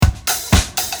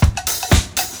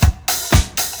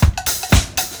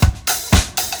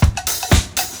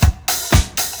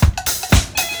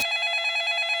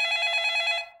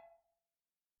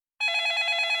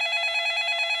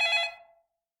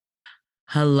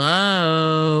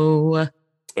Hello.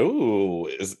 Oh,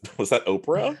 was that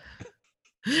Oprah?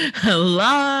 Hello.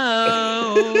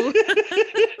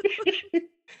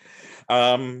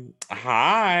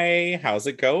 Hi, how's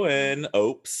it going?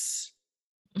 Oops.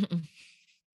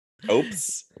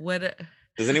 Oops. What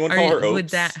Does anyone are call her you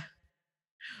Oops?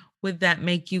 would that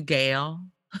make you Gail?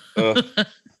 Ugh,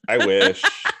 I wish.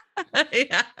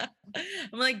 Yeah.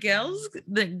 I'm like Gail's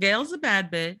a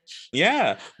bad bitch.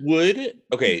 Yeah.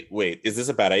 Okay, wait, is this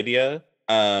a bad idea?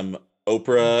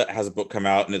 Oprah has a book come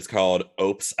out and it's called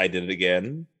Oops, I Did It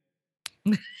Again.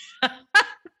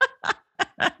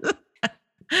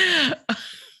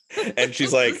 And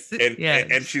she's like, and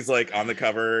Yes. she's like on the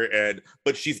cover,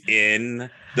 but she's in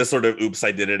the sort of Oops,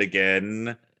 I Did It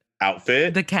Again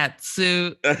outfit. The cat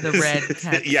suit, the red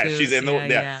cat Yeah, she's suit. in the Yeah,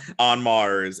 yeah yeah. on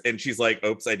Mars, and she's like,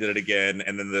 "Oops, I did it again."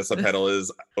 And then the subtitle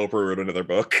is Oprah wrote another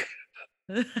book.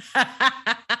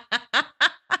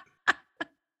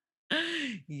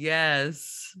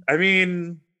 Yes. I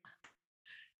mean,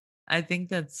 I think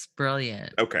that's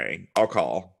brilliant. okay, I'll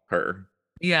call her.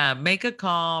 Yeah, make a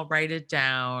call, write it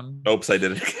down. Oops, I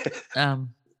did it again.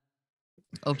 Um,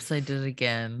 oops, I did it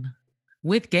again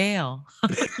with Gail.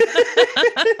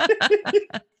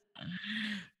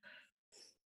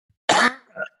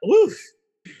 Oof,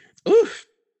 oof.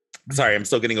 Sorry, I'm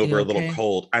still getting You over a little okay?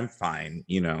 cold. I'm fine.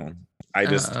 I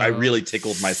Uh-oh. really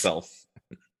tickled myself.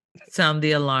 Sound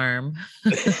the alarm.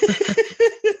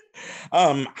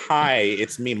 Hi,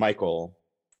 it's me, Michael.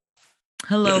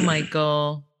 Hello,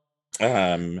 Michael.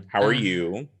 How are Uh,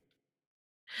 you?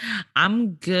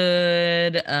 I'm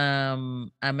good.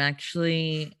 I'm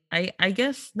actually I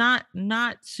guess not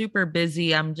super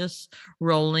busy. I'm just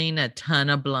rolling a ton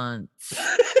of blunts.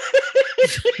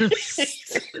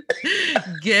 Just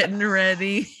getting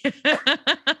ready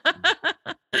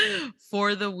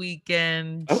for the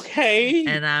weekend. Okay.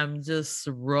 And I'm just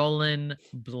rolling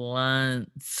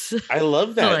blunts. I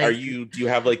love that. Like, Do you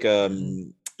have like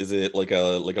is it like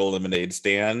a lemonade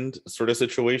stand sort of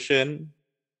situation?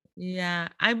 yeah,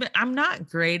 I'm not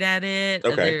great at it.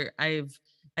 Okay.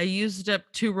 I used up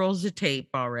 2 rolls of tape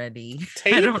already. I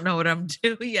Tape? don't know what I'm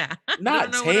doing. Yeah, I don't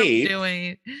Not know what I'm tape.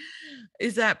 doing.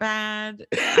 Is that bad?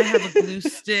 I have a glue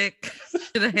stick.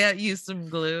 Should I use some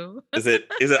glue? Is it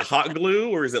hot glue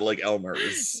or is it like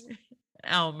Elmer's?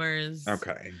 Elmer's.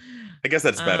 Okay. I guess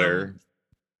that's Um, better.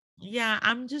 yeah,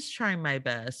 I'm just trying my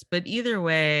best. But either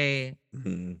way,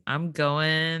 Mhm. I'm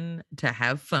going to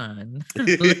have fun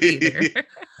later.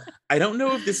 I don't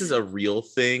know if this is a real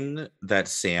thing that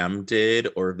Sam did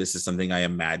or if this is something I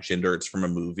imagined or it's from a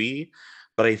movie,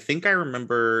 but I think I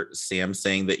remember Sam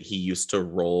saying that he used to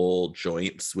roll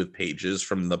joints with pages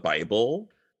from the Bible,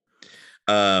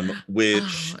 Oh,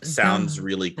 which sounds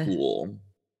really the cool.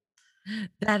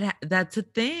 that's a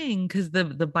thing because the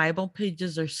Bible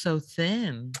pages are so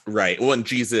thin. Right. Well, and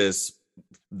Jesus,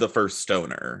 the first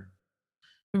stoner.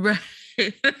 Right.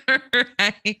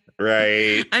 Right.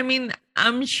 Right. I mean,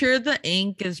 I'm sure the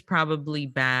ink is probably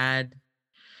bad.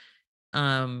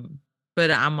 Um,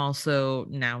 but I'm also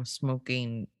now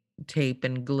smoking tape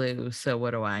and glue, so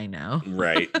what do I know?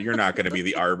 Right. You're not going to be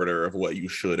the arbiter of what you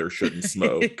should or shouldn't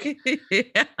smoke.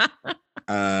 Yeah.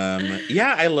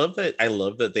 Yeah, I love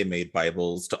that they made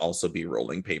Bibles to also be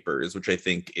rolling papers, which I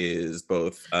think is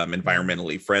both Yeah.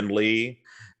 environmentally friendly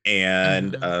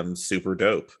and Uh-huh. super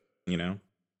dope, you know.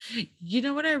 You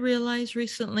know what I realized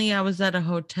recently? I was at a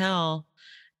hotel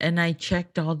and I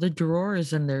checked all the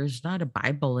drawers and there's not a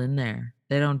Bible in there.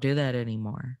 They don't do that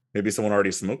anymore. Maybe someone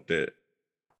already smoked it.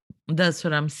 That's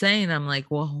what I'm saying. I'm like,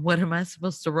 well, what am I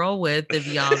supposed to roll with if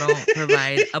y'all don't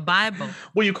provide a Bible?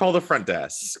 Well, you call the front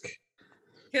desk.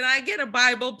 Can I get a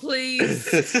Bible, please?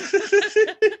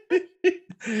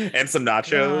 And some God.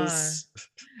 nachos.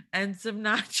 And some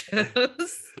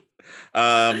nachos.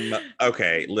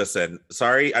 Okay, listen.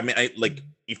 Sorry. I mean, I like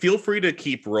you feel free to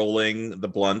keep rolling the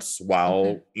blunts Okay.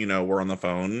 while, we're on the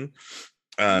phone.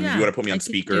 If you Yeah, want to put me I on could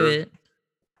do speaker, it.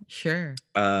 Sure.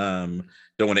 don't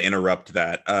want to interrupt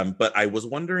that. But I was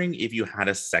wondering if you had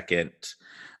a second,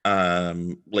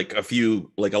 like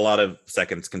a lot of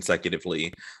seconds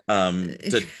consecutively,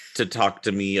 to talk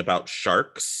to me about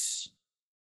sharks.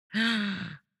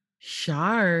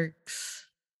 Sharks.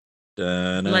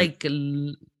 Dun-dun. Like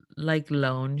like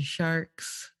loan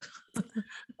sharks.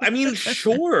 I mean,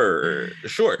 sure,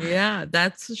 sure. Yeah,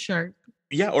 that's a shark.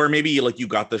 Yeah, or maybe like you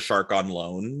got the shark on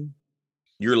loan.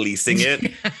 You're leasing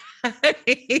it.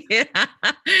 Yeah.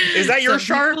 Is that your Some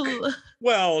shark? people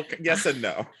Well, yes and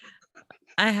no.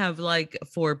 I have like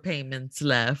 4 payments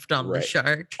left on the Right.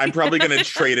 shark. I'm probably gonna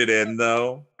trade it in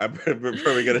though. I'm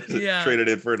probably gonna Yeah. trade it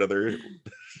in for another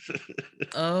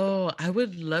Oh, I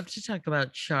would love to talk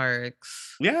about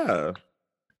sharks. Yeah,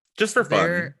 just for fun.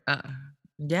 They're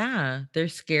yeah, they're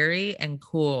scary and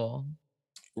cool.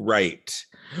 Right.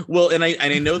 Well, and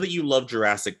I know that you love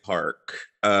Jurassic Park,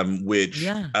 which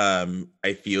Yeah.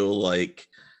 I feel like,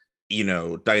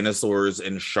 dinosaurs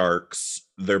and sharks,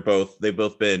 they've both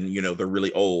been, they're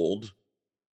really old,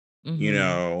 Hmm.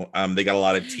 they got a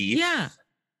lot of Yeah. teeth.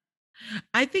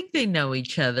 I think they know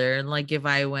each other. And like if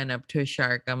I went up to a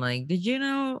shark, I'm like, did you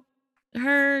know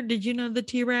her? Did you know the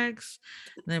T-Rex?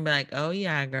 And they'd be like, oh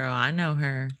yeah, girl, I know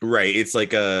her. Right. It's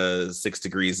like a 6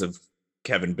 degrees of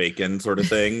Kevin Bacon sort of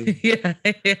thing. Yeah,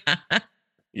 yeah.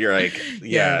 You're like, Yeah,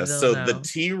 yeah. they'll So the know.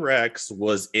 T-Rex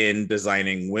was in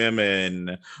Designing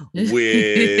Women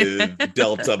with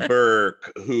Delta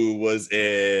Burke, who was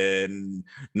in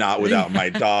Not Without My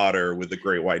Yeah. Daughter with the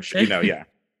Great White, yeah.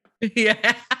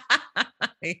 Yeah.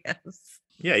 Yes.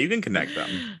 Yeah, you can connect them.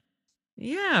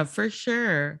 Yeah, for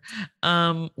sure.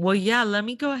 Well, yeah, let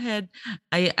me go ahead.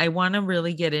 I want to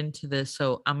really get into this.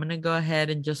 So I'm gonna go ahead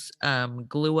and just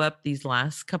glue up these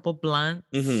last couple blunts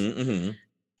Hmm, hmm.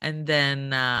 and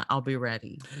then I'll be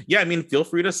ready. Yeah, I mean, feel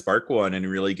free to spark one and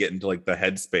really get into like the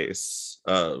headspace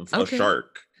of a Okay,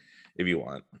 shark if you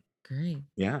want. great.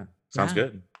 Yeah, sounds Yeah.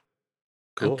 good.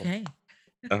 Cool. Okay.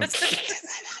 Um,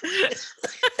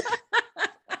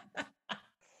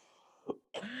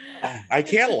 I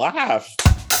can't laugh.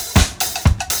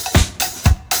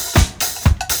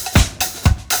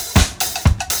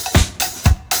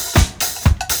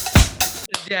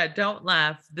 Yeah, don't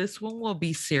laugh. This one will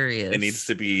be It needs serious.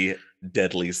 to be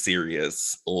deadly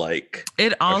serious, like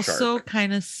It a also shark.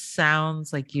 kind of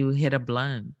sounds like you hit a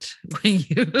blunt when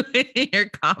you're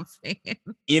coughing.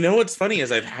 You know what's funny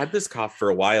is I've had this cough for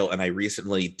a while and I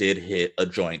recently did hit a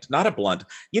joint, not a blunt.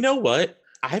 You know what?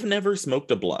 I've never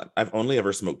smoked a blunt. I've only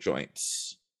ever smoked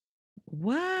joints.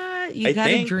 What? You I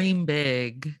gotta think, dream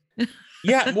big.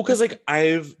 yeah, well, because like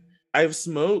I've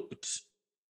smoked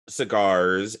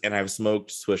cigars and I've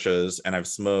smoked swishes and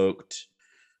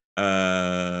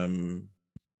um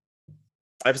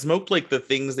I've smoked like the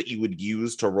things that you would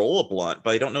use to roll a blunt,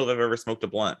 but I don't know if I've ever smoked a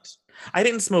blunt. I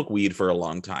didn't smoke weed for a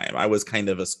long time. I was kind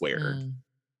of a square. Uh,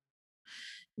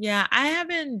 yeah, I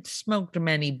haven't smoked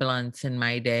many blunts in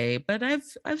my day, but I've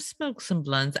smoked some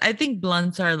blunts. I think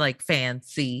blunts are like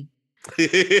fancy.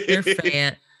 They're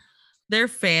fan they're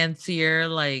fancier.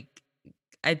 Like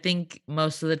I think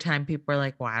most of the time people are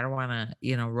like, well, I don't want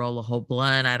to, roll a whole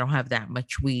blunt. I don't have that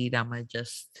much weed. I'm gonna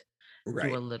just do a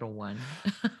Right. little one.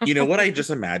 You know what I just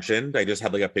imagined? I just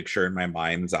had like a picture in my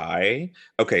mind's eye.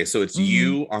 Okay, so it's Hmm.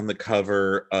 you on the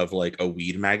cover of like a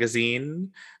weed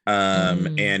magazine,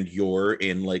 Hmm. and you're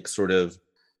in like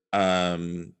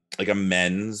a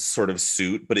men's sort of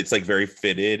suit, but it's like very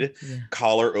fitted, Yeah.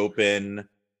 collar open,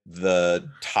 the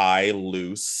tie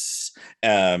loose,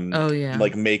 Oh yeah.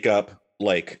 like makeup,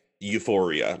 like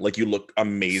euphoria, like you look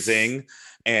amazing,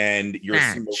 and you're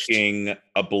Snatched. smoking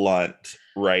a blunt,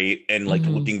 right? And like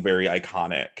Hmm. looking very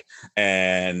iconic.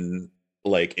 And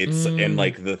like it's and Mm.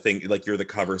 like the thing, like you're the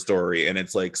cover story, and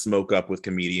it's like Smoke Up with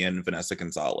comedian Vanessa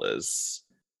Gonzalez.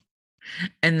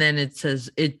 And then it says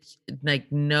it's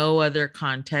like no other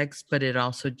context, but it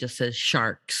also just says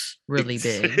sharks really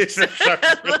big. It's a shark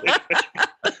really.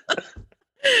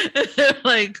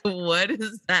 Like, what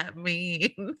does that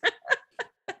mean?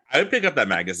 I would pick up that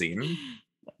magazine.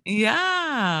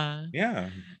 Yeah. Yeah.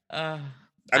 Uh,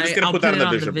 I'm just gonna I'll put that put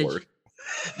on it the on the vision vision. board.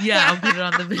 Yeah, I'll put it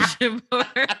on the vision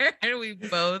board. And we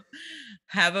both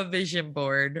have a vision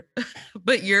board.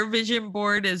 But your vision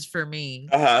board is for me.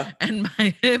 Uh-huh. And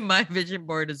my vision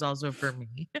board is also for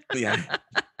me. Yeah.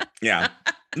 Yeah.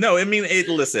 No, I mean,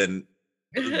 listen,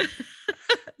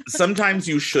 sometimes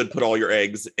you should put all your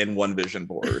eggs in one vision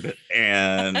board.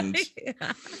 And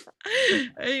Yeah.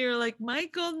 And you're like,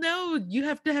 Michael, no, you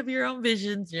have to have your own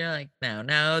visions. You're like,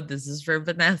 no, this is for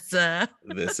Vanessa.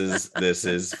 this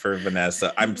is for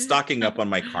Vanessa. I'm stocking up on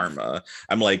my karma.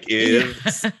 I'm like, Yeah.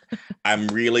 if I'm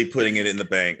really putting it in the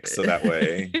bank so that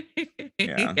way.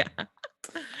 Yeah. Yeah.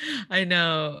 I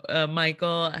know.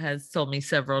 Michael has told me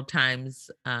several times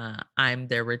I'm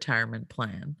their retirement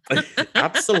plan.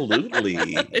 Absolutely.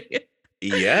 Like,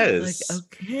 Yes.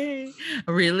 okay,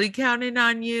 really counting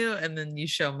on you. And then you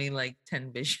show me like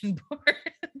 10 vision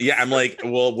Yeah, I'm boards. like,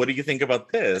 well, what do you think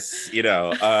about this?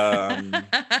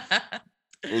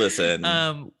 Listen.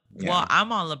 Well, Yeah.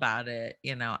 I'm all about it.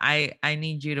 I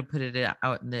need you to put it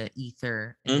out in the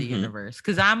ether, in the Hmm. universe,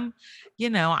 because I'm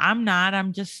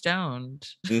just stoned.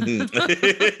 Hmm.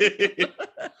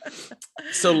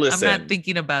 So I'm not listen,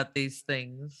 thinking about these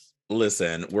things.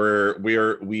 listen, we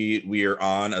are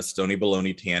on a Stony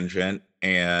Baloney tangent,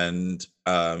 and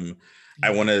I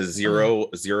want to Oh,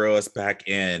 zero us back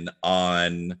in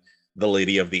on the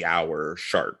lady of the hour,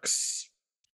 sharks.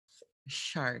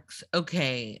 sharks.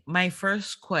 Okay, my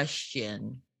first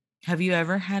question. Have you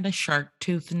ever had a shark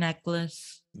tooth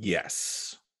necklace?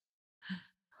 Yes.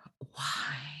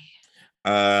 Why?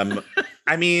 Um,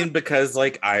 I mean, because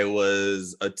like I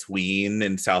was a tween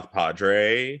in South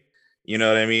Padre, you know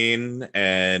what I mean?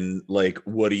 And like,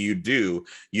 what do?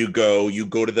 You go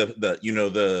to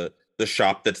the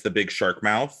shop that's the big shark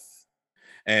mouth,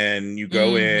 and you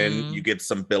go in, you Mm-hmm. get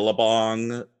some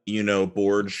Billabong,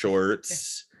 board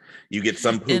shorts, you get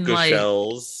some In puka like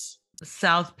shells.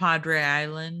 South Padre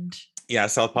Island. Yeah,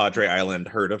 South Padre Island,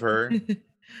 heard of her?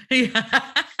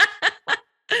 Yeah.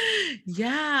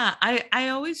 Yeah, I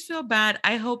always feel bad.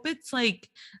 I hope it's like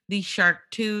these shark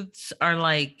tooths are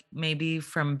like maybe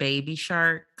from baby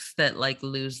sharks that like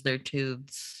lose their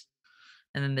tooths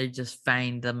and then they just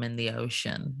find them in the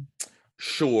ocean.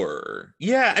 Sure.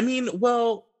 Yeah,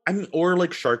 or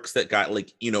like sharks that got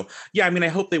like, yeah, I mean, I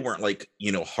hope they weren't like,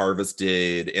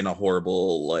 harvested in a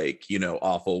horrible, like,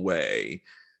 awful way.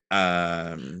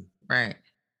 Um, Right.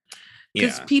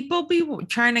 Because yeah. people be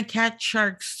trying to catch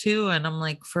sharks too. And I'm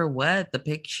like, for what? The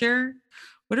picture?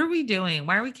 What are we doing?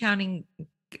 Why are we trying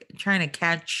to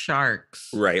catch sharks?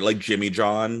 Right. Like Jimmy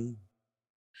John.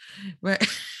 Right.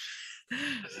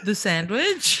 The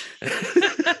sandwich?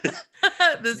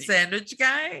 The sandwich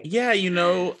guy? Yeah,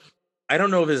 I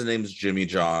don't know if his name's Jimmy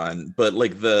John, but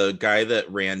like the guy that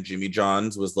ran Jimmy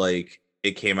John's was like,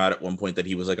 it came out at one point that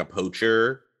he was like a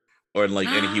poacher, or like,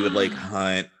 and he would like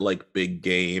hunt like big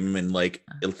game and like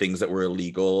things that were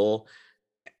illegal.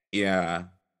 Yeah.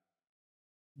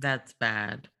 That's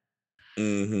bad.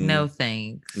 Hmm. No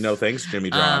thanks. No thanks, Jimmy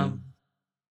John. Um,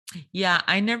 yeah,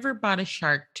 I never bought a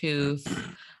shark tooth.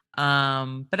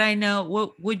 But I know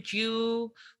what would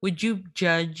you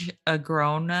judge a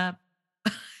grown up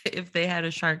if they had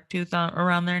a shark tooth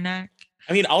around their neck?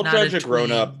 I mean, I'll Not a judge a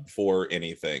grown up tween. for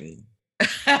anything.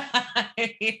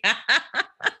 Yeah,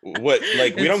 What,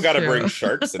 like, we don't it's got to bring true.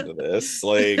 sharks into this.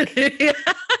 Like, Yeah.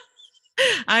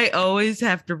 I always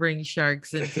have to bring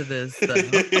sharks into this though.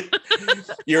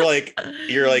 you're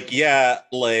like, yeah,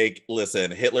 like,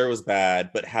 listen, Hitler was bad,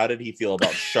 but how did he feel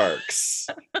about sharks?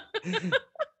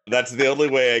 That's the only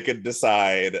way I could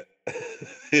decide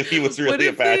if he was What really a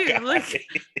if bad they guy. like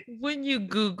when you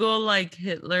Google like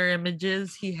Hitler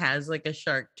images, he has like a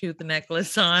shark tooth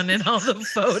necklace on in all the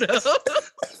photos?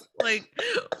 Like,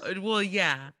 well,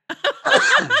 yeah.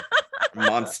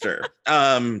 Monster.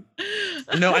 No,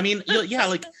 I mean, yeah,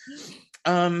 like,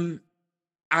 um,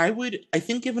 I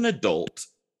think if an adult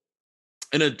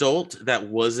that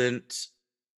wasn't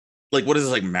like, what is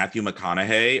this, like Matthew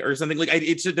McConaughey or something? Like,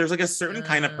 there's like a certain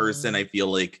kind of person Uh, I feel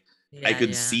like I yeah, could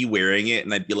yeah. see wearing it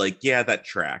and I'd be like, yeah, that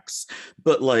tracks.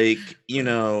 But like,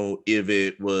 if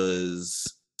it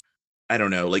was, I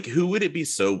don't know, like, who would it be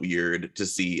so weird to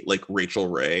see, like Rachel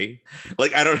Ray?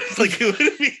 Like, I don't like, who would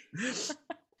it be?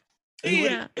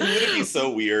 Yeah. Who would it be so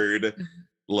weird,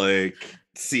 like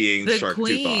seeing The Shark Tooth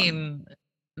on? Queen,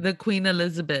 the Queen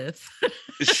Elizabeth.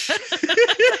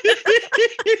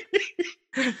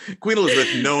 Queen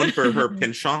Elizabeth, known for her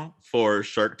penchant for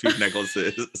shark tooth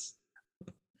necklaces.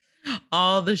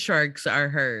 All the sharks are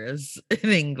hers in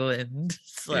England.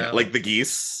 Yeah, like So the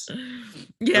geese, the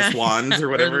yeah, swans, yeah. or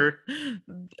whatever.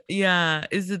 Yeah.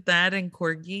 Is it that and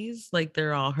corgis? Like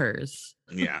they're all hers.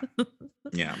 Yeah,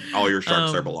 yeah. All your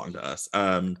sharks are um belong to us.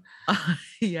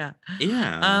 yeah.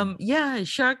 Yeah. Yeah,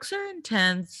 sharks are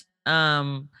intense.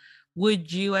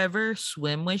 Would you ever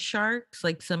swim with sharks?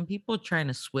 Like some people trying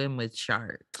to swim with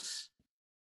sharks.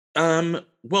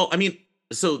 Well, I mean,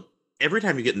 so every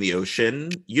time you get in the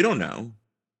ocean, you don't know.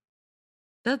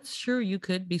 That's true. You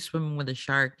could be swimming with a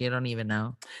shark. You don't even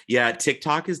know. Yeah,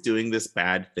 TikTok is doing this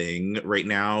bad thing right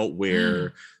now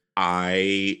where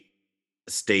I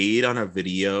stayed on a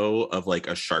video of like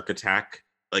a shark attack,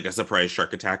 like a surprise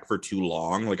shark attack for too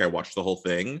long. Like I watched the whole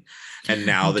thing. And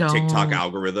now the TikTok Don't.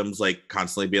 algorithm's like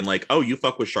constantly being like, oh, you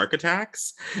fuck with shark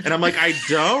attacks? And I'm like, I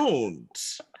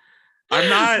don't. I'm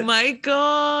not.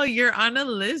 Michael, you're on a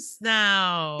list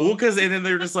Well, now. because and then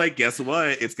they're just like, guess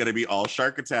what? It's gonna be all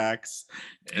shark attacks.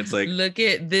 It's like, Look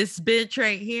at this bitch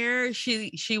right here.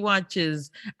 She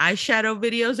watches eyeshadow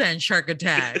videos and shark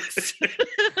attacks.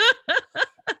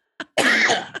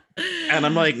 and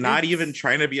I'm like, not even It's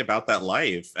trying to be about that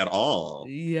life at all.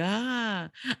 yeah.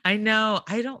 I know.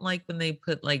 I don't like when they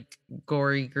put like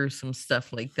gory, gruesome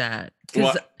stuff like that.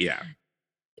 Because Well, yeah.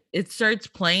 it starts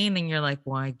playing and you're like,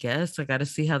 well, I guess I got to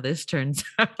see how this turns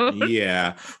out.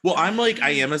 Yeah. Well, I'm like, I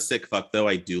am a sick fuck though.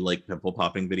 I do like pimple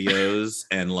popping videos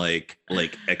and like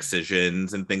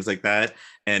excisions and things like that.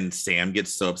 And Sam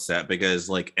gets so upset because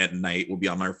like at night we'll be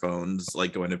on our phones,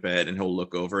 like going to bed, and he'll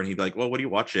look over and he'd be like, well, what are you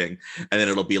watching? And then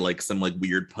it'll be like some like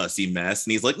weird pussy mess.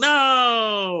 And he's like,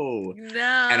 no. And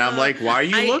I'm No, like, why are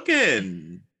you I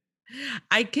looking?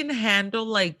 I can handle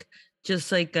like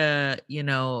just like a,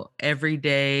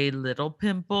 everyday little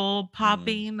pimple Mm,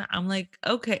 popping. I'm like,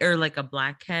 okay, or like a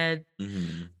blackhead.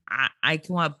 mhm. I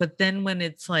can want, but then when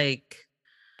it's like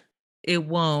it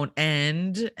won't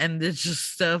end and this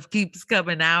just stuff keeps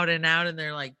coming out and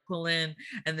they're like pulling,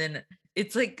 and then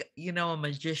it's like, a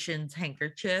magician's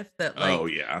handkerchief that Oh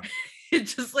like yeah. it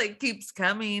just like keeps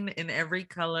coming in every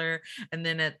color, and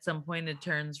then at some point it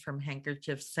turns from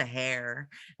handkerchiefs to hair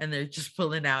and they're just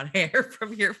pulling out hair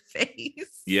from your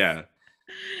face. Yeah.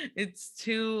 It's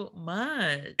too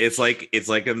It's much. like it's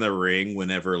like in The Ring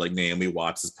whenever like Naomi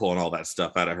Watts is pulling all that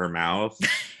stuff out of her mouth.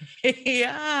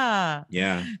 Yeah.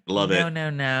 Yeah, love No, it. no,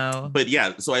 no. But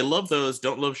yeah, so I love those.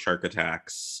 Don't love shark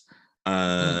attacks.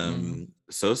 Mm-mm.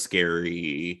 So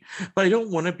scary. But I don't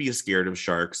want to be scared of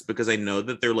sharks because I know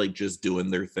that they're like just doing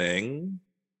their thing.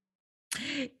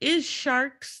 Is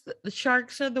sharks the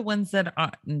sharks are the ones that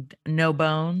are no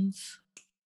bones?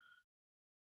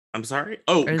 I'm sorry.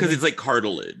 Oh, Or because it's they like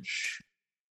cartilage.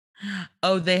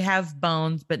 Oh, they have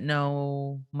bones but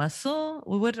no muscle?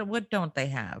 What don't they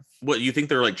have? What, you think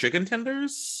they're like chicken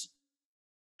tenders?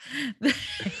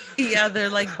 Yeah, they're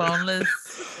like boneless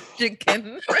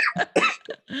chicken.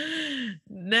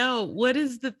 No, what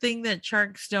is the thing that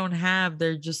sharks don't have?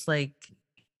 They're just like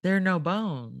they're no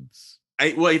bones.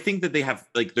 I think that they have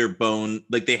like their bone,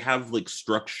 like they have like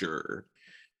structure.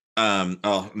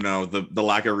 Oh no, the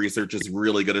lack of research is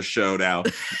really gonna show now.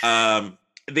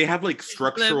 They have like Let me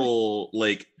structural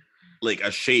like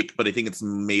a shape, but I think it's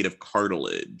made of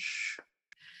cartilage.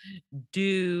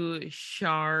 Do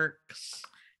sharks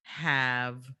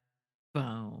have Like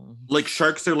bones?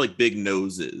 sharks are like big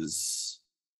noses.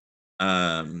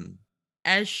 Um,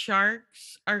 As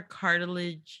sharks are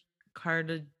cartilage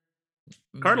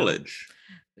no Cartilage.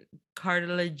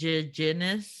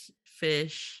 cartilaginous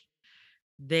fish,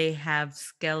 they have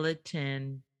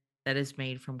skeleton that is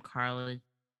made from cartilages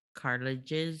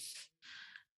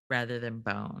rather than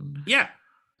bone. Yeah.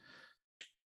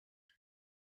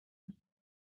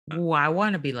 Ooh, I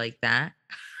want to be like that.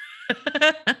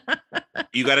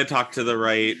 You got to talk to the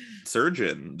right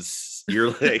surgeons.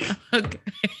 You're like, Okay.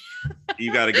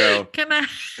 you got to go. Can I?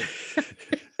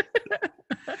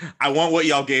 I want what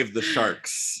y'all gave the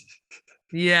sharks.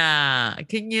 Yeah.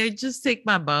 Can you just take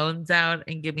my bones out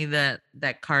and give me that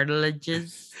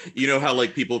cartilages? You know how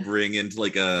like people bring into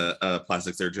like a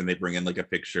plastic surgeon, they bring in like a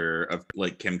picture of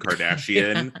like Kim Yeah.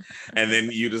 Kardashian, and then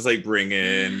you just like bring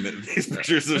in these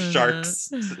pictures of Uh,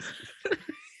 sharks.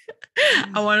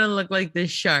 I want to look like this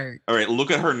shark. All right,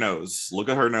 look at her nose. Look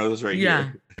at her nose right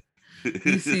Yeah. here.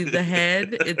 You see the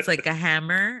head? It's like a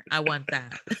hammer. I want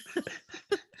that.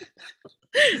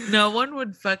 No one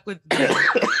would fuck with me.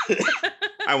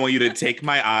 I want you to take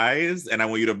my eyes and I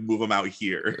want you to move them out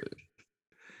here.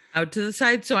 Out to the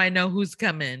side so I know who's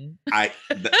coming. I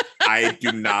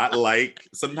do not like,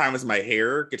 sometimes my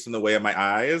hair gets in the way of my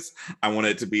eyes. I want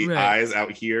it to be Right. eyes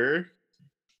out here.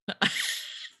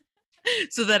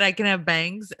 So that I can have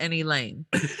bangs any length.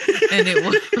 And it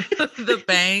will, the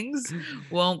bangs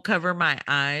won't cover my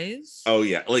eyes. Oh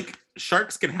yeah, like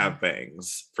sharks can have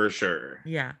bangs for sure.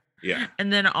 Yeah. Yeah.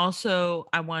 And then also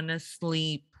I want to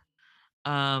sleep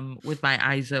with my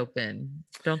eyes open.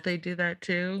 Don't they do that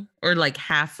too? Or like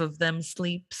half of them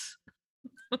sleeps?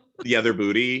 The other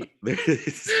booty.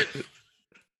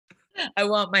 I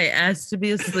want my ass to be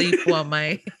asleep while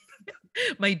my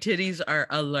my titties are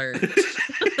alert.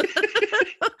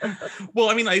 Well,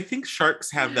 I mean, I think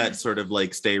sharks have that sort of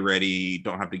like stay ready,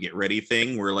 don't have to get ready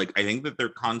thing where like I think that they're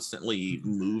constantly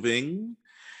moving,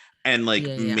 and like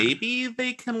Yeah, yeah. maybe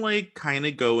they can like kind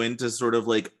of go into sort of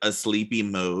like a sleepy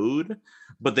mode,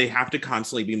 but they have to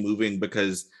constantly be moving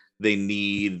because they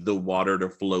need the water to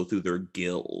flow through their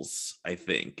gills, I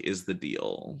think is the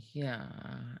deal. Yeah.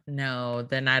 No,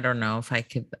 then I don't know if I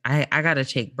could. I gotta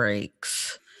take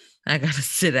breaks. I gotta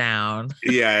sit down.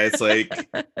 Yeah, it's like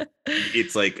I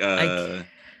c-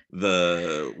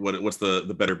 the what's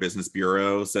the Better Business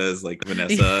Bureau says, like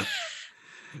Vanessa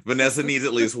needs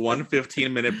at least one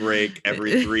 15-minute break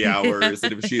every 3 hours,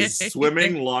 and if she's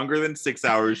swimming longer than 6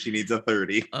 hours she needs a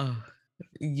 30. Oh,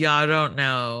 y'all don't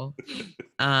know.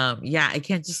 Yeah, I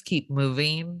can't just keep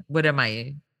moving. What am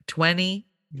I? 20?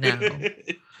 No.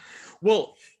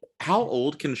 Well, How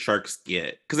old can sharks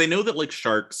get? Because I know that like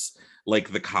sharks,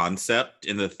 like the concept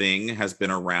in the thing has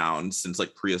been around since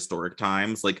like prehistoric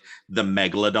times, like the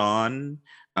megalodon,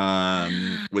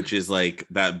 which is like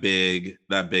that big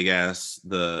ass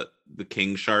the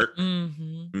king shark. Hmm.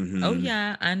 Oh Mm-hmm.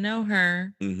 yeah, I know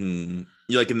her. Mm-hmm.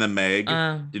 You like in the Meg?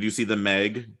 Um, Did you see the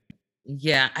Meg?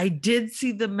 yeah, I did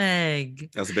see the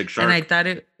Meg, That's a big and shark. I thought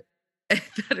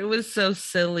it was so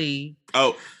silly.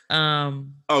 Oh,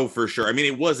 Um, oh, for sure. I mean,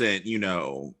 it wasn't,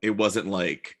 it wasn't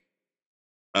like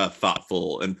a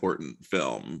thoughtful, important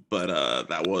film, but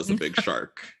that was a big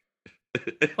shark.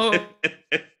 oh,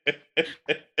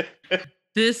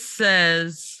 this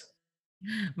says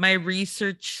my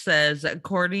research says,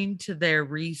 according to their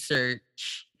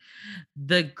research,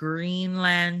 the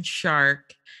Greenland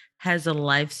shark has a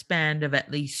lifespan of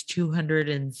at least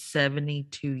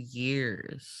 272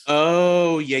 years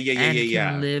Oh, yeah, yeah, yeah, and can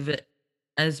yeah, live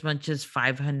as much as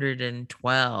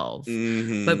 512.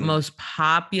 yeah. But Hmm. most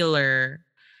popular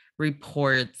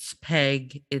reports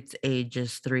peg its age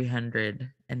as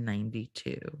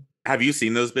 392. Have you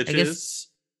seen those I guess bitches?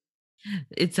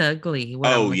 it's ugly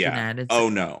what I'm Oh looking yeah. at. Oh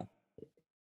no.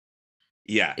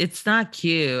 Yeah. It's not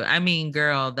cute. I mean,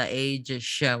 girl, the age is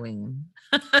showing.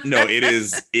 No, it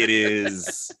is. It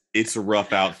is. It's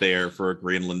rough out there for a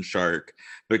Greenland shark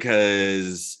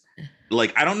because,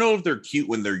 like, I don't know if they're cute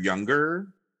when they're younger.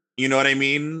 You know what I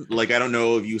mean? Like, I don't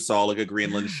know if you saw like a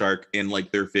Greenland shark in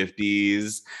like their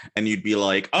 50s and you'd be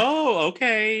like, oh,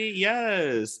 okay,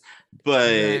 yes.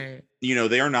 But, Right.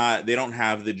 they are not, they don't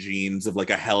have the genes of like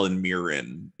a Helen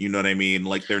Mirren. You know what I mean?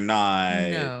 Like, they're not.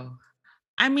 No.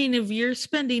 I mean, if you're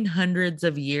spending hundreds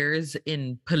of years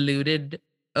in polluted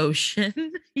ocean,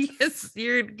 yes,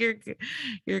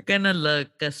 you're gonna look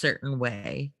a certain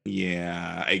way.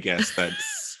 Yeah, I guess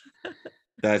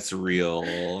that's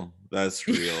real. That's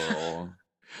real.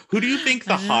 Who do you think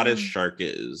the I hottest know. shark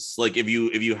is? Like if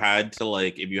you had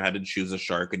to choose a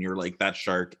shark and you're like that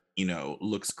shark,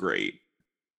 looks great.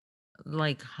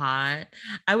 Like hot.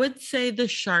 I would say the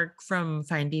shark from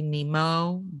Finding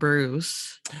Nemo,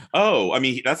 Bruce. Oh, I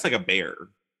mean that's like a bear.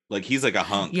 Like he's like a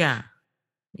hunk. Yeah.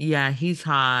 Yeah, he's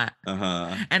hot.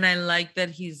 Uh-huh. And I like that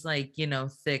he's like,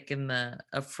 thick in the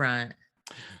up front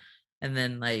and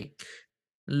then like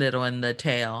little in the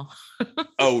tail.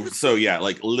 Oh, so yeah,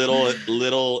 like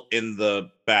little in the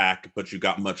back, but you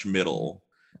got much middle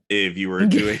if you were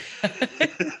doing.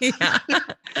 Yeah.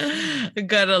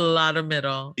 Got a lot of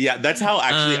middle. Yeah, that's how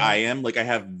actually I Um am. Like I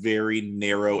have very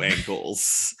narrow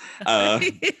ankles. Uh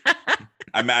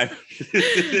I'm at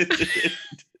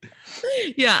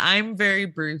yeah, I'm very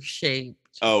Bruce shaped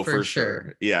Oh, for for sure.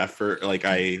 sure. Yeah, for like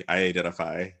I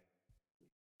identify.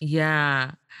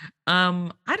 Yeah.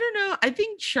 I don't know. I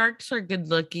think sharks are good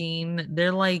looking.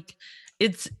 They're like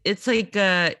it's like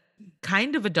a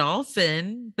kind of a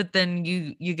dolphin, but then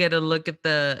you get a look at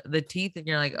the teeth and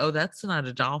you're like, "Oh, that's not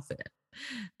a dolphin.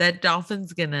 That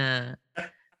dolphin's gonna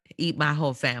eat my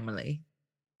whole family."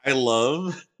 I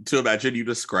love to imagine you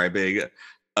describing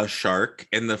a shark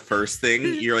and the first thing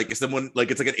you're like someone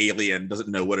like it's like an alien doesn't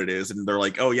know what it is and they're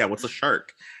like, "Oh yeah, what's a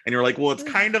shark?" And you're like, "Well, it's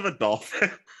kind of a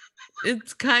dolphin."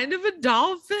 It's kind of a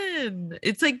dolphin.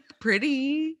 It's like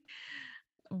pretty,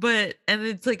 but and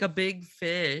it's like a big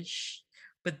fish,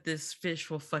 but this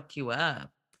fish will fuck you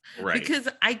up. Right. Because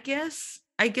I guess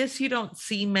you don't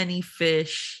see many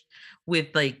fish with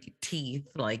like teeth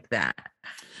like that.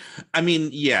 I mean,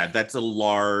 yeah, that's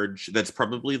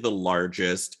probably the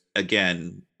largest,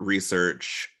 again,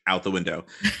 research out the window.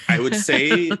 I would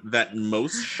say that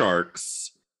most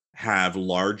sharks have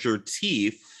larger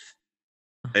teeth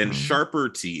and Uh-huh. sharper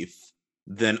teeth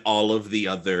than all of the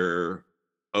other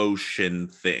ocean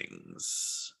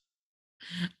things.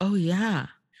 Oh yeah.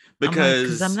 I'm like,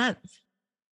 because I'm Because not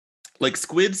like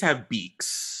squids have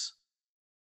beaks.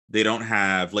 They don't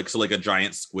have like so like a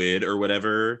giant squid or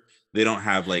whatever. They don't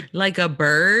have like like a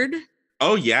bird.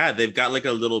 oh yeah, they've got like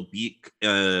a little beak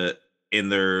in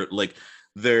their like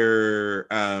their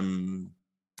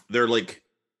they're like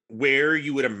where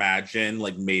you would imagine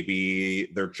like maybe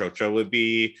their chocho would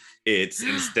be. It's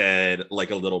instead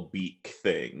like a little beak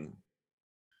thing.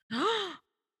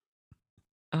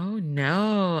 Oh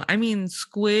no. I mean,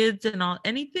 squids and all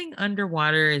anything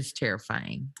underwater is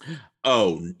terrifying.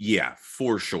 Oh yeah,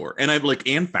 for sure. And I'm like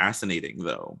and fascinating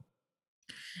though.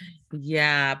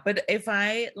 Yeah, but if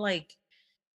I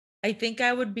think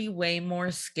I would be way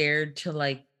more scared to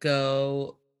like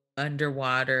go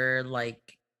underwater,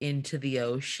 like into the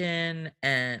ocean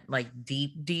and like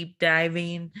deep, deep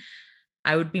diving.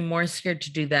 I would be more scared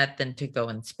to do that than to go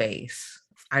in space.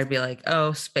 I'd be like,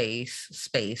 oh, space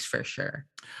for sure.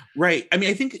 Right. I mean,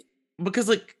 I think because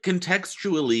like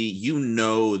contextually, you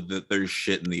know that there's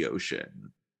shit in the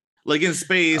ocean. Like in Oh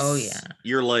space, yeah.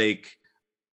 you're like,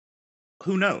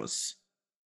 who knows?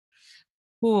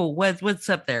 Cool. What's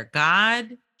up there?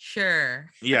 God? Sure.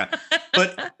 Yeah.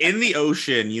 But in the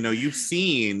ocean,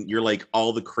 you're like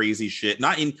all the crazy shit.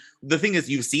 Not in the thing is,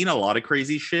 you've seen a lot of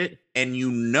crazy shit, and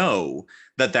you know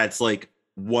that that's like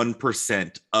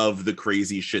 1% of the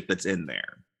crazy shit that's in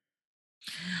there.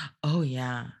 Oh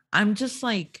yeah. I'm just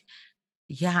like,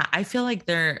 yeah, I feel like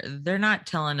they're not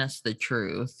telling us the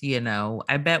truth, you know.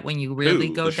 I bet when you really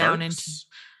Who? go The down into sharks?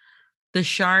 the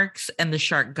sharks and the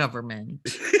shark government.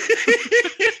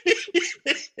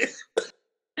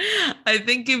 I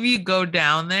think if you go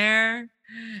down there,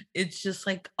 it's just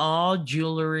like all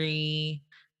jewelry,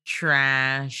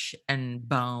 trash, and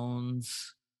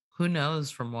bones. Who knows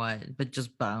from what, but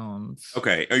just bones.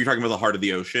 Okay. Are you talking about the heart of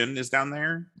the ocean is down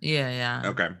there? Yeah, yeah.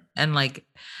 Okay. And like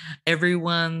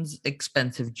everyone's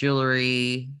expensive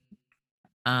jewelry,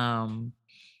 um,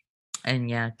 and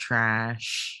yeah,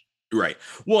 trash. Right.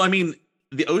 Well, I mean,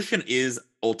 the ocean is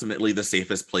ultimately the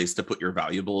safest place to put your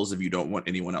valuables if you don't want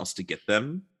anyone else to get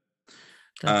them.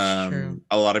 That's true.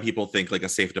 A lot of people think like a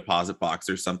safe deposit box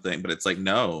or something, but it's like,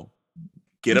 no,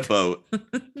 get a boat,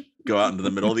 go out into the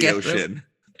middle of the Get them. ocean,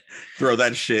 throw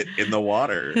that shit in the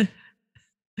water.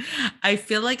 I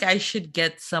feel like I should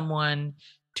get someone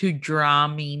to draw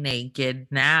me naked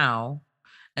now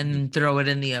and throw it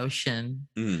in the ocean.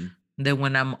 Mm. Then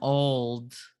when I'm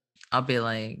old, I'll be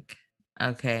like,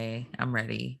 okay, I'm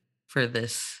ready for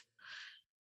this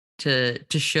to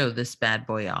show this bad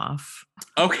boy off.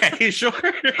 Okay, sure.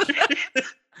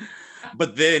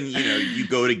 But then, you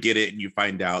go to get it and you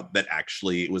find out that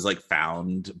actually it was like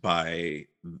found by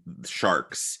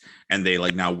sharks, and they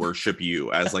like now worship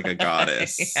you as like a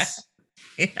goddess.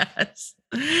 Yes.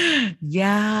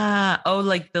 Yeah. Oh,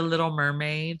 like the Little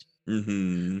Mermaid.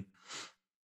 Hmm.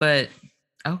 But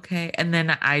okay. And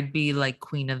then I'd be like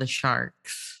Queen of the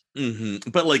Sharks.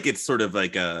 But like it's sort of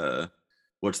like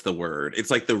what's the word?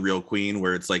 It's like the real queen,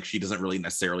 where it's like she doesn't really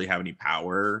necessarily have any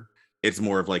power. It's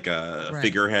more of like a Right.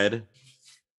 figurehead.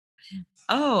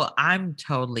 Oh, I'm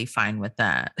totally fine with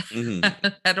that. Hmm.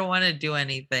 I don't want to do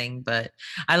anything, but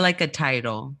I like a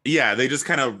title. Yeah, they just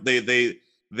kind of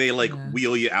they like Yeah.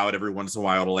 wheel you out every once in a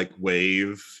while to like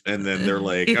wave, and then they're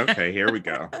like, Yeah. okay, here we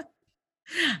go.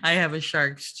 I have a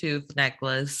shark's tooth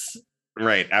necklace.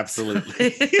 Right, absolutely.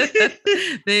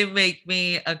 They make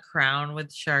me a crown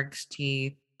with shark's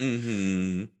teeth.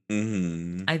 Hmm.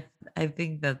 Hmm. I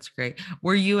think that's great.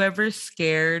 Were you ever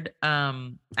scared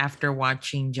after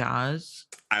watching Jaws?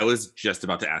 I was just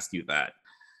about to ask you that.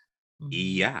 Mhm.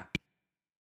 Yeah.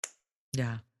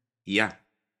 Yeah. Yeah.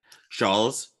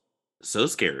 Shawls, so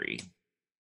scary.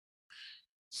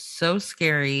 So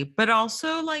scary, but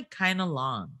also like kind of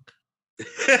long.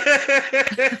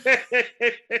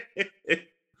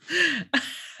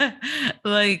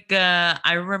 Like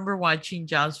I remember watching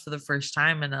Jaws for the first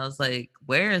time and I was like,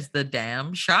 where's the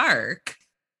damn shark?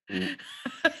 Mm.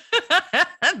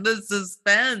 The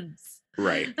suspense.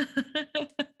 Right.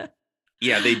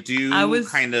 Yeah, they I do was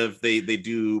kind of they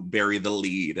do bury the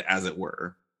lead, as it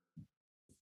were.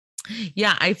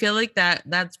 Yeah, I feel like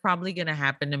that's probably gonna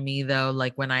happen to me though.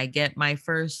 Like when I get my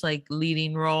first like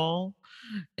leading role,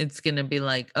 it's gonna be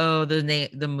like, oh, the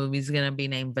movie's gonna be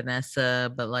named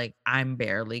Vanessa, but like I'm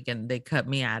barely gonna they cut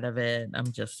me out of it.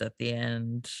 I'm just at the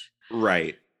end.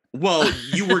 Right. Well,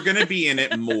 you were going to be in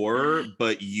it more,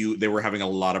 but they were having a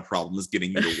lot of problems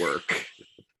getting you to work.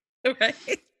 Right.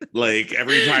 Like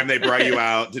every time they brought you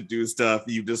out to do stuff,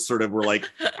 you just sort of were like,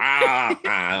 and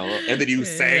then you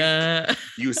sank. Yeah.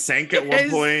 You sank at one I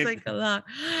point. sank a lot.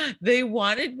 They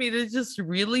wanted me to just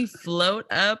really float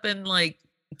up and like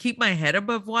keep my head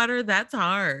above water. That's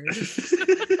hard.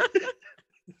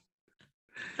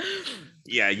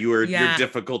 Yeah, you're Yeah,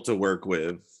 difficult to work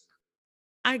with.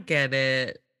 I get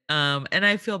it. And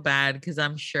I feel bad because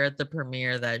I'm sure at the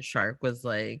premiere that shark was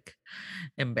like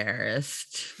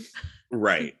embarrassed.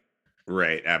 Right.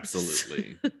 Right.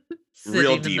 Absolutely.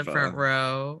 Real Sitting in the front diva.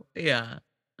 row. Yeah.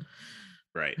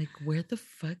 Right. Like, where the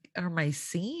fuck are my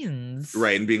scenes?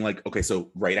 Right. And being like, okay, so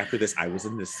right after this, I was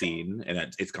in this scene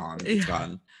and it's gone. It's Yeah.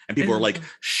 gone. And people are like,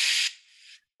 shh.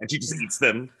 And she just eats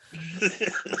them.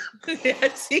 Yeah,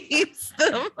 she eats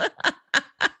them.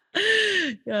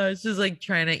 Yeah, it's just like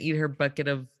trying to eat her bucket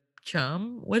of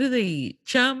chum. What do they eat?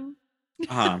 Chum?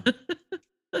 Uh-huh.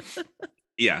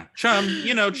 Yeah.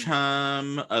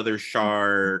 Chum, other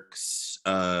sharks,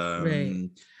 Right.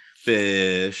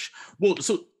 fish. Well,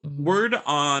 so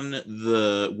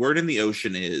Mhm. word in the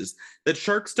ocean is that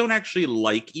sharks don't actually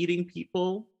like eating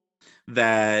people,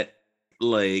 that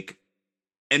like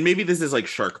and maybe this is like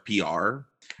shark PR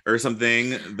or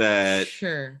something that,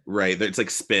 Sure. right, that it's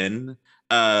like spin.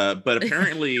 But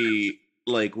apparently,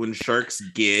 like when sharks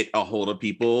get a hold of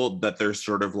people, that they're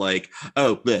sort of like,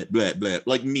 oh, bleh, bleh, bleh.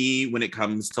 Like me when it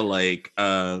comes to like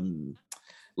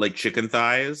chicken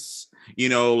thighs, you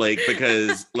know, like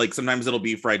because like sometimes it'll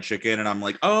be fried chicken and I'm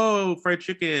like, oh, fried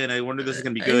chicken, I wonder this is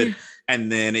gonna be good.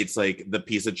 And then it's like the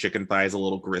piece of chicken thigh is a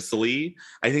little gristly.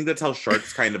 I think that's how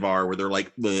sharks kind of are, where they're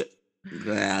like, bleh,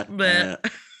 bleh, bleh.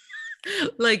 But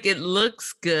like it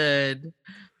looks good,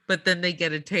 but then they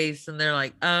get a taste and they're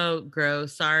like, oh,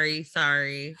 gross. Sorry.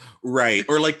 Right.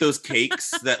 Or like those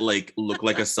cakes that like look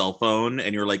like a cell phone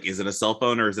and you're like, is it a cell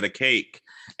phone or is it a cake?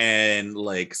 And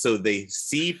like, so they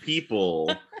see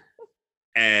people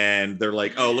and they're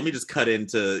like, oh, let me just cut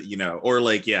into, you know, or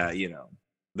like, yeah, you know,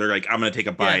 they're like, I'm gonna take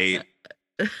a bite.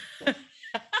 Yeah.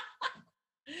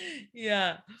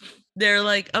 Yeah. They're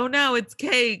like, oh no, it's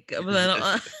cake.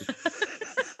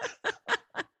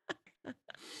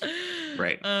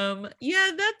 Right.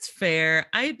 Yeah, that's fair.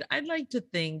 I'd like to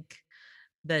think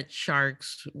that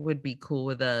sharks would be cool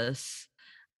with us.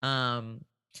 Um,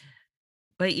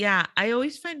 but yeah, I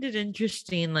always find it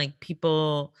interesting, like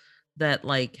people that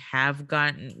like have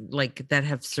gotten like that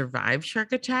have survived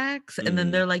shark attacks, and then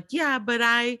Mhm. they're like, yeah, but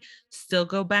I still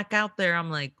go back out there. I'm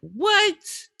like, what?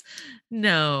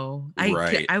 No,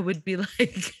 Right. I would be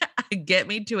like, get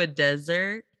me to a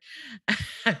desert.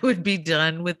 I would be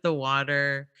done with the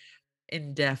water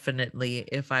indefinitely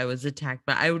if I was attacked.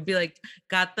 But I would be like,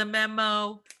 got the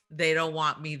memo. They don't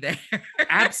want me there. In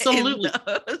Absolutely.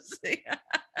 those. Yeah.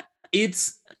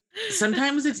 It's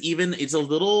sometimes it's even it's a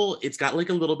little it's got like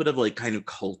a little bit of like kind of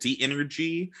culty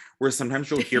energy where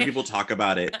sometimes you'll hear people talk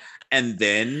about it and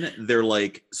then they're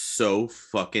like so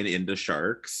fucking into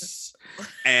sharks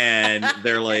and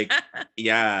they're like,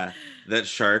 yeah, that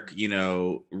shark, you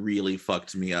know, really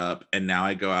fucked me up and now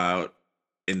I go out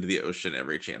into the ocean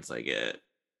every chance I get.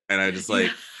 And I just Yeah.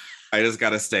 like I just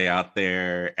got to stay out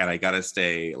there and I got to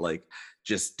stay like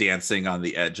just dancing on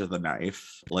the edge of the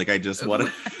knife. Like I just want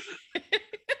to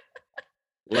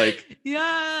like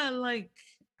Yeah, like,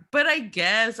 but I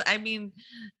guess, I mean,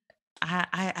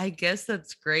 I guess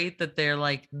that's great that they're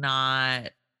like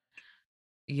not,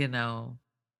 you know,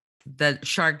 that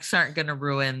sharks aren't gonna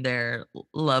ruin their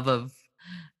love of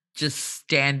just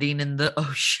standing in the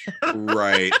ocean.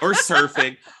 right or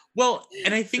surfing. Well,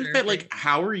 and I think that like Surfing.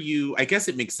 how are you I guess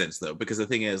it makes sense though because the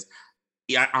thing is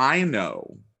yeah, I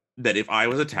know that if I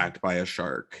was Mhm. attacked by a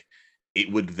shark,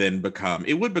 it would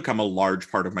become a large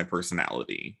part of my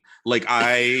personality. Like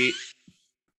I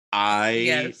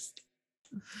Yes.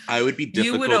 I would be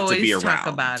You would difficult to be always talk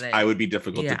around. about it. I would be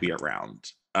difficult to Yeah. be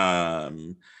around.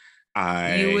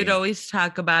 You would I always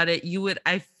talk about it.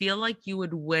 I feel like you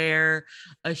would wear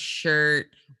a shirt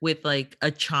with like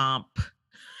a chomp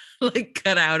like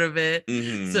cut out of it so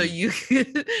mhm. you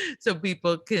can so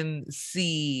people can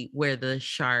see where the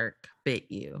shark bit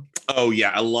you. Oh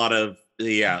yeah, a lot of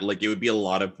yeah, like it would be a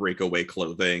lot of breakaway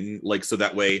clothing, like so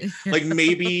that way, like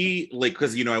maybe like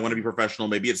because you know I want to be professional.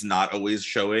 Maybe it's not always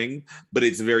showing, but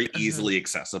it's very Uh-huh. easily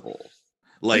accessible.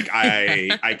 Like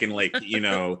I can like you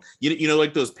know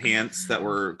like those pants that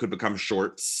were could become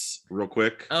shorts real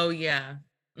quick. Oh yeah.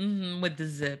 With the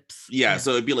zips. Yeah, Yeah.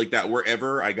 so it'd be like that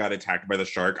wherever I got attacked by the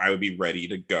shark, I would be ready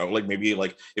to go. Like maybe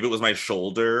like if it was my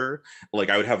shoulder, like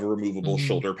I would have removable Mhm.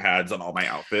 shoulder pads on all my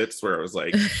outfits where I was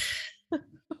like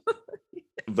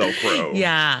Velcro.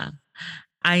 Yeah.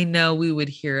 I know we would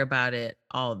hear about it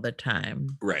all the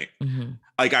time. Right. Mhm.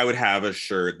 Like I would have a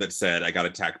shirt that said I got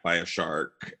attacked by a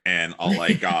shark and all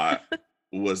I got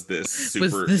was this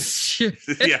Was super this shit?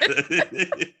 yeah.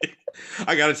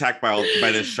 I got attacked by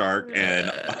this shark and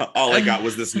all I got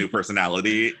was this new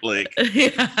personality. Like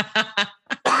Yeah.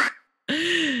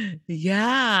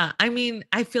 Yeah. I mean,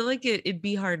 I feel like it'd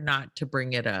be hard not to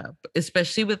bring it up,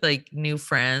 especially with like new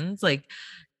friends. Like,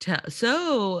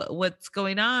 so what's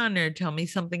going on? Or tell me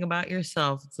something about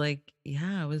yourself. It's like,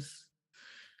 yeah, I was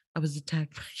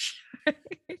attacked by a shark.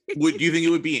 would you think it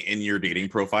would be in your dating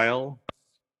profile?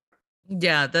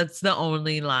 Yeah, that's the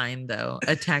only line though.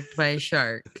 Attacked by a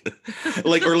shark.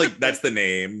 Like or like that's the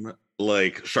name,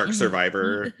 like Shark Mhm.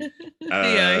 Survivor. Yeah,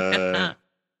 Uh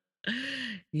yeah.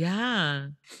 Yeah.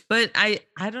 But I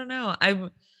don't know.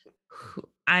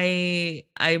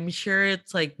 I'm sure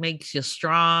it's like makes you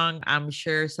strong. I'm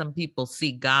sure some people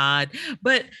see God,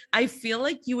 but I feel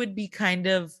like you would be kind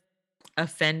of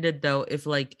offended though if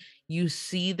like you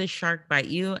see the shark bite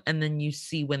you, and then you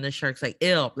see when the shark's like,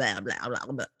 ew, blah, blah, blah,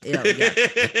 blah, ew,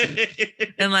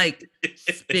 yuck, and like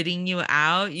spitting you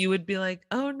out, you would be like,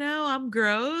 oh no, I'm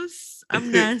gross.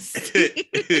 I'm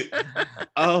nasty.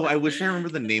 Oh, I wish I remember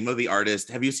the name of the artist.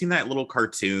 Have you seen that little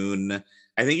cartoon?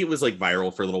 I think it was like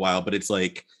viral for a little while, but it's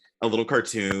like a little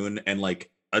cartoon and like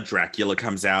a Dracula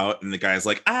comes out and the guy's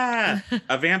like, ah,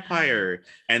 a vampire.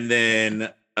 And then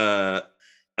a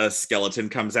skeleton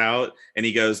comes out and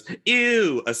he goes,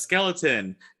 ew, a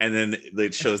skeleton. And then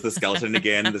it shows the skeleton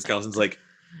again. And the skeleton's like,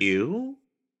 ew.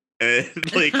 And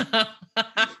like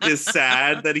is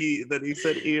sad that he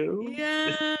said ew.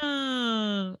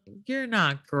 Yeah. You're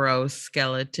not gross,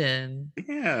 skeleton.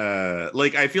 Yeah.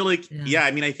 Like I feel like, yeah,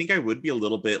 I mean, I think I would be a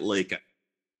little bit like,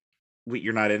 wait,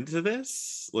 you're not into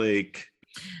this? Like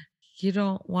you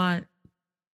don't want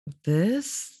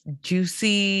this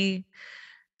juicy.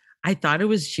 I thought it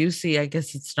was juicy. I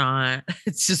guess it's not.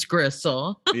 It's just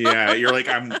gristle. Yeah, you're like,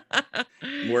 I'm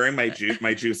wearing my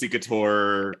Juicy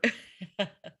Couture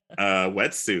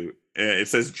wetsuit. It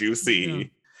says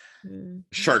juicy.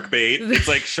 Shark bait. It's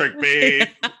like shark bait.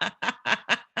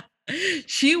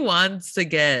 She wants to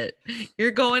get.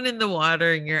 You're going in the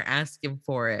water and you're asking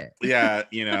for it. Yeah,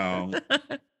 you know.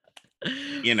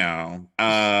 She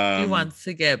wants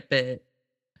to get bit.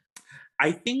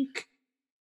 I think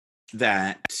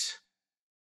that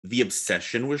the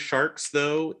obsession with sharks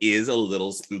though is a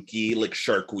little spooky, like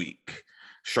Shark Week.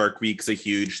 Shark Week's a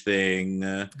huge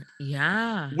thing.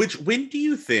 Yeah. Which when do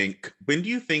you think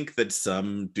that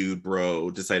some dude bro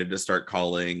decided to start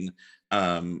calling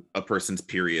a person's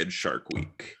period Shark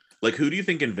Week? Like who do you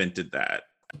think invented that?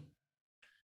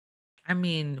 I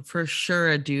mean, for sure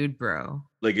a dude bro.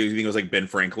 Like you think it was like Ben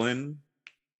Franklin?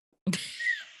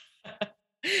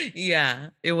 Yeah,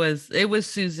 it was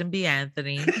Susan B.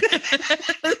 Anthony.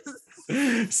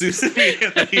 Susan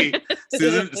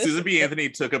B. Anthony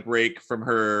took a break from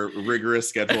her rigorous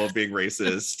schedule of being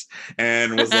racist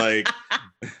and was like,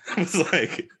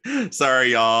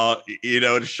 sorry, y'all,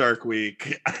 it's Shark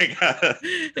Week.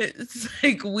 It's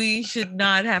like we should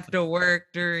not have to work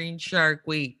during Shark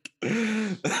Week.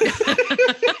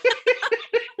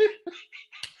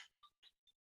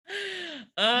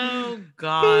 Oh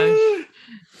gosh.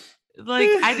 Like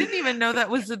I didn't even know that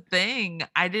was a thing.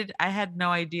 I had no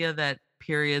idea that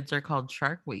periods are called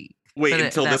Shark Week. Wait,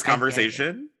 until this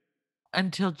conversation?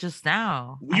 Until just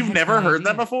now. You've never heard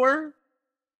that before?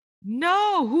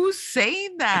 No, who's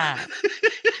saying that?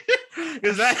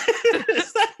 Is that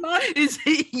not? Is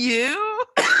it you?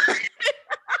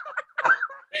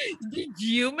 Did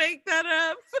you make that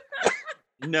up?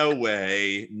 No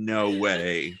way.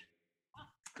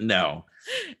 No.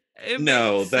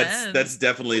 That's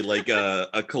definitely like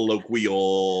a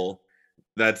colloquial.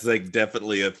 That's like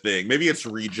definitely a thing. Maybe it's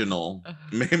regional.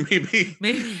 Maybe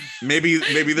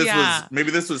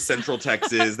this was Central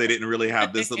Texas. They didn't really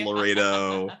have this in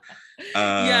Laredo.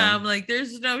 Yeah, I'm like,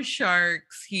 there's no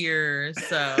sharks here,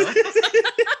 so.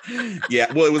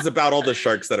 Yeah, well, it was about all the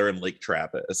sharks that are in Lake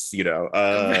Trappist, Right.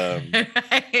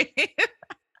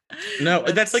 No,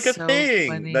 that's like a so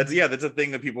thing. funny. That's a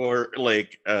thing that people are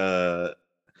like. I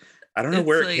don't know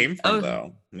where it came from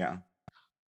though. Yeah.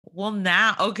 Well,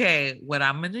 now, okay, what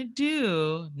I'm gonna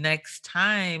do next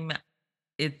time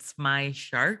it's my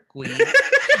Shark Week.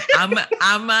 I'm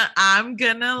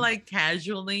gonna like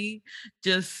casually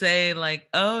just say like,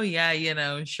 oh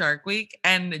yeah, Shark Week,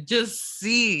 and just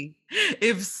see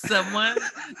if someone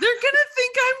they're gonna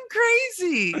think I'm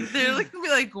crazy. They're like gonna be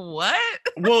like, what?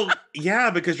 Well, yeah,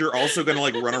 because you're also gonna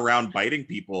like run around biting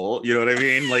people. You know what I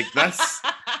mean? Like that's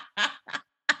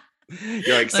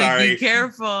you're like, sorry, be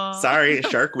careful. Sorry,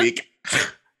 Shark Week.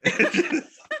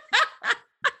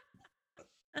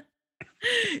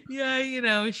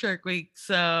 Yeah, Shark Week.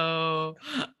 So,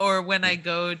 or when I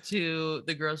go to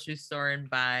the grocery store and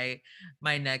buy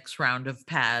my next round of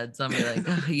pads, I'll be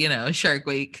like, Shark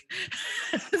Week.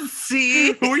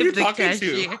 See, who are you talking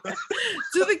to?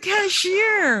 To the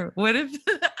cashier. What if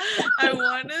I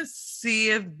want to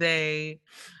see if they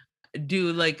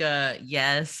do like a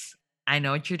yes, I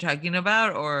know what you're talking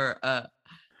about, or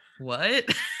what?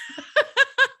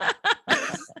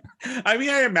 I mean,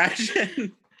 I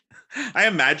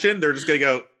imagine they're just gonna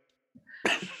go.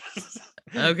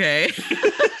 Okay.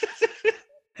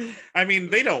 I mean,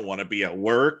 they don't want to be at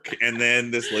work, and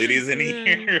then this lady's in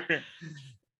here.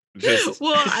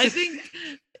 Well, I think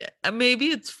maybe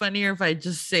it's funnier if I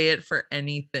just say it for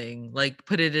anything, like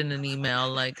put it in an email,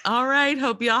 like, all right,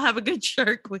 hope y'all have a good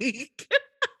Shark Week.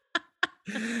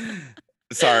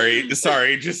 Sorry,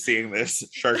 just seeing this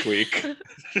Shark Week.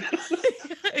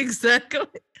 Exactly.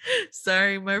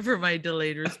 Sorry for my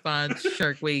delayed response,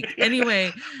 Shark Week.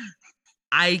 Anyway,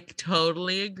 I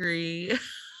totally agree.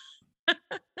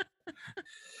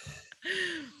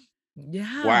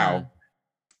 Yeah. Wow.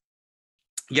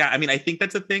 Yeah, I mean, I think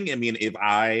that's a thing. I mean, if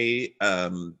I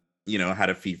had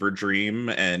a fever dream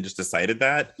and just decided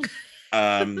that,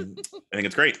 I think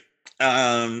it's great.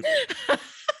 Um,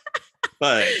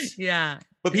 but Yeah,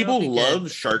 but it'll be people good.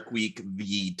 love Shark Week,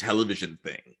 the television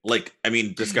thing. Like, I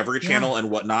mean, Discovery Yeah. Channel and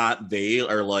whatnot, they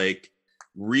are like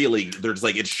really, they're just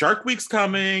like, it's Shark Week's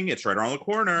coming, it's right around the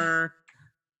corner.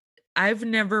 I've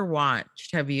never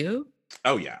watched. Have you?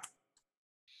 Oh yeah.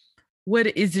 What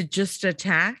is it, just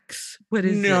attacks? What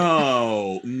is it?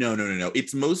 No.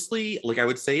 It's mostly like, I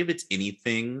would say if it's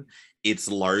anything, it's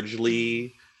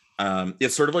largely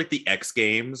it's sort of like the X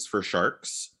Games for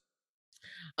sharks.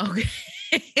 Okay.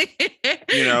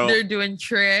 You know, They're doing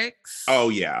tricks. oh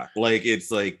yeah. Like it's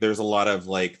like there's a lot of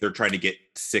like they're trying to get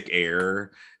sick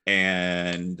air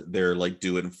and they're like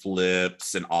doing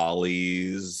flips and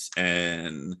ollies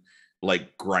and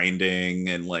like grinding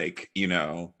and like,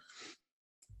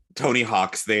 Tony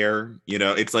Hawk's there.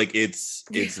 It's like it's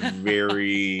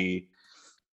very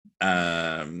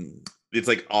um it's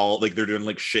like all like they're doing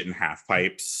like shit in half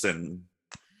pipes and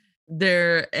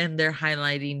They're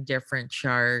highlighting different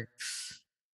sharks,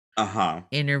 uh-huh.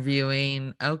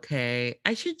 interviewing. Okay.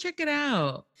 I should check it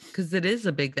out because it is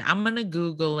a big thing. I'm gonna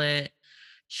Google it,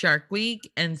 Shark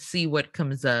Week, and see what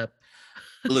comes up.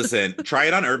 Listen, try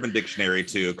it on Urban Dictionary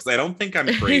too, because I don't think I'm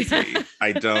crazy.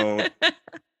 I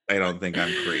don't think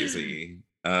I'm crazy.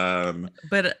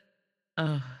 But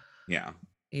uh Yeah.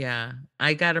 yeah,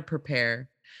 I gotta prepare.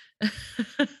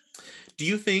 Do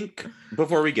you think,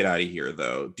 before we get out of here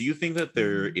though, do you think that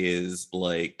there Mhm. is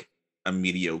like a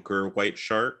mediocre white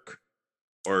shark,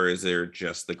 or is there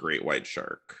just the great white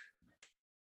shark?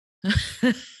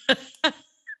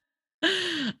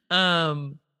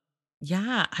 um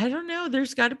yeah, I don't know.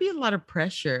 There's got to be a lot of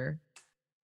pressure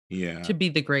Yeah. to be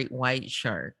the great white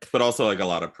shark. But also like a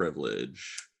lot of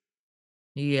privilege.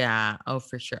 Yeah, oh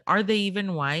for sure. Are they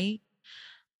even white?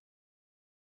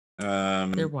 They're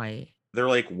Um, white. they're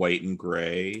like white and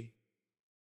gray.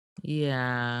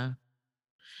 Yeah.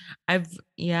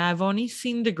 I've only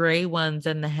seen the gray ones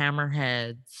and the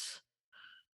hammerheads.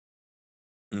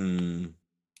 Mm.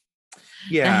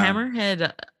 The Yeah.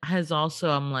 hammerhead has also,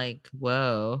 I'm like,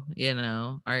 whoa,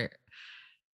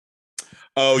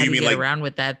 Oh, how you do you mean get like around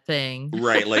with that thing?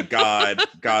 right, like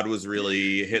God was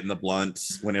really hitting the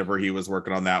blunts whenever he was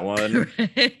working on that one.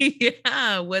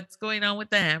 Yeah, what's going on with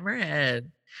the hammerhead?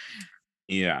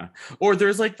 Yeah. Or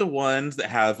there's like the ones that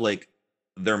have like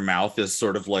their mouth is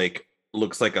sort of like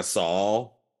looks like a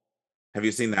saw. Have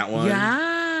you seen that one?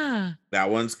 Yeah. That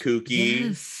one's kooky.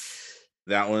 Yes.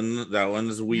 That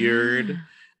one's weird.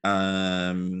 Yeah.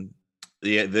 Um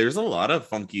yeah, there's a lot of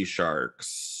funky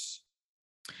sharks.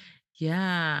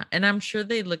 Yeah. And I'm sure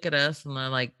they look at us and they're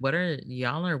like, what are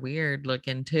y'all are weird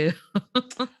looking too.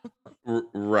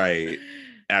 Right.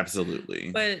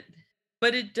 Absolutely. but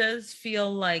but it does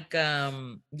feel like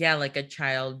yeah, like a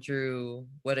child drew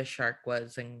what a shark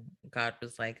was and God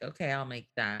was like, okay, I'll make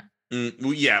that.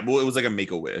 Well, yeah, well, it was like a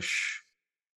make-a-wish.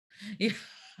 Yeah.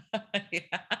 Yeah.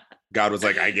 God was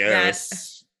like, I Yeah.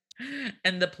 guess.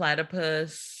 And the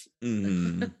platypus.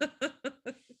 Hmm.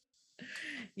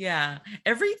 Yeah.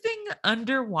 Everything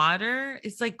underwater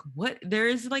is like what there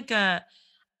is like a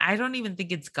I don't even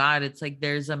think it's God. It's like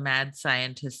there's a mad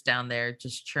scientist down there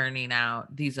just churning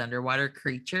out these underwater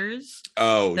creatures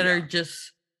Oh that are yeah.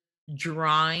 just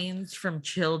drawings from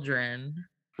children.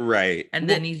 Right. And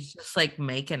then Well, he's just like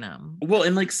making them.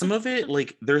 and like some of it,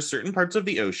 like there's certain parts of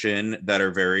the ocean that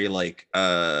are very like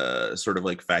sort of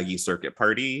like faggy circuit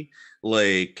party.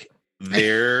 Like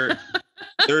there's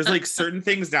like certain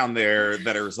things down there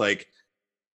that are like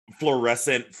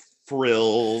fluorescent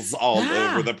frills all over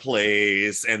Yeah. the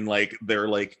place, and like they're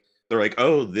like,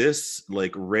 oh, this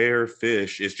like rare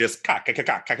fish is just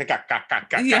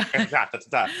Yeah.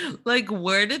 Like,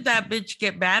 where did that bitch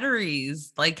get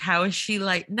batteries? Like, how is she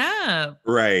lighting up?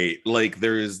 right. Like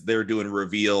they're doing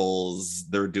reveals,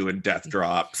 they're doing death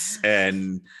drops,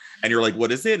 and you're like,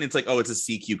 what is it? And it's like, oh, it's a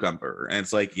sea cucumber, and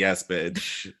it's like, yes,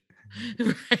 bitch.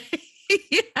 Right?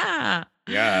 Yeah.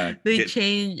 Yeah. They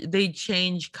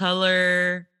change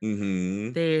color.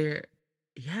 Hmm. They're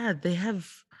yeah, they have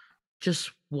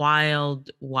just wild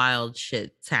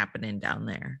shit's happening down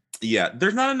there. Yeah,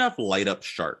 there's not enough light up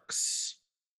sharks.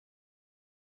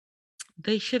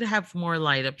 They should have more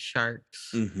light up sharks.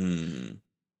 Hmm.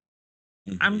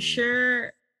 I'm Hmm.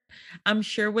 sure I'm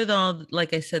sure with all,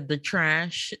 like I said, the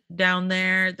trash down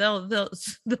there, they'll they'll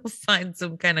find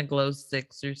some kind of glow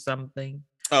sticks or something.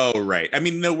 Oh, right. I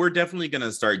mean, no, we're definitely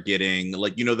gonna start getting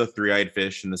like, the three-eyed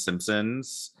fish in The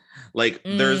Simpsons. Like,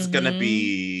 there's gonna Hmm.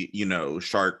 be,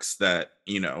 sharks that,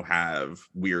 have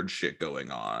weird shit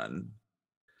going on.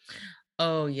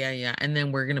 Oh yeah, yeah. And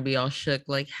then we're gonna be all shook,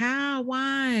 like, how?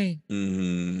 Why?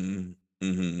 Hmm.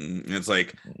 And it's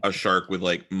like a shark with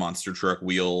like monster truck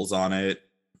wheels on it.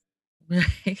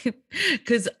 Right?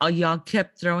 Because y'all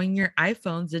kept throwing your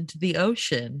iPhones into the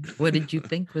ocean. What did you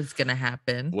think was gonna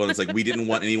happen? Well, it's like we didn't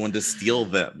want anyone to steal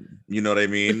them. You know what I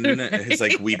mean? It's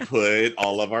like Right? we put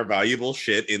all of our valuable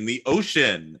shit in the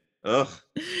ocean. Ugh.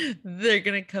 They're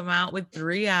gonna come out with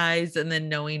three eyes and then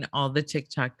knowing all the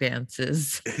TikTok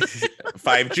dances.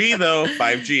 5G though,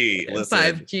 5G. Listen.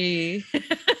 5G.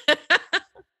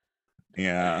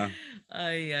 Yeah.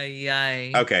 Ay, ay,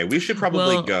 ay. Okay, we should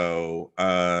probably Well, go.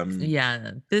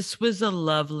 yeah, this was a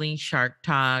lovely Shark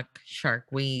Talk, Shark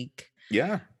Week.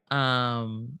 Yeah.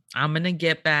 I'm gonna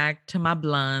get back to my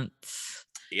blunts.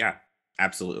 Yeah,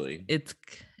 absolutely.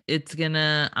 It's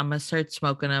gonna I'm gonna start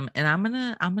smoking them, and I'm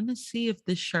gonna see if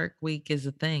this Shark Week is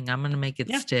a thing. I'm gonna make it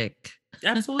Yeah. stick.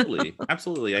 Absolutely.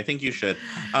 Absolutely. I think you should.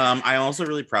 I'm also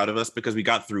really proud of us because we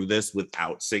got through this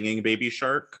without singing Baby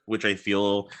Shark, which I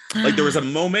feel like there was a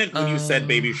moment when you said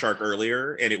Baby Oh. Shark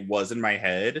earlier and it was in my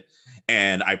head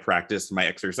and I practiced my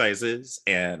exercises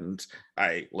and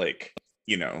I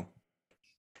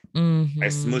I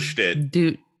smooshed it.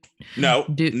 Doot, No,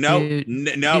 doot, no, doot,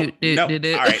 no, doot, doot, no. doot,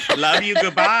 doot. All right. Love you.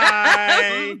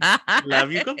 Goodbye.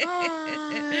 Love you.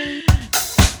 Goodbye.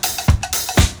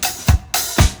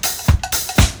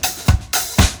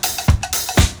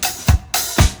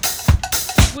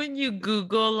 When you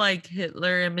Google like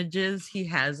Hitler images, he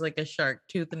has like a shark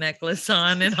tooth necklace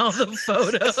on in all the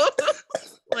photos.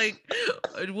 Like,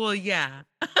 well, yeah.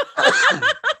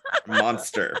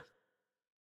 Monster.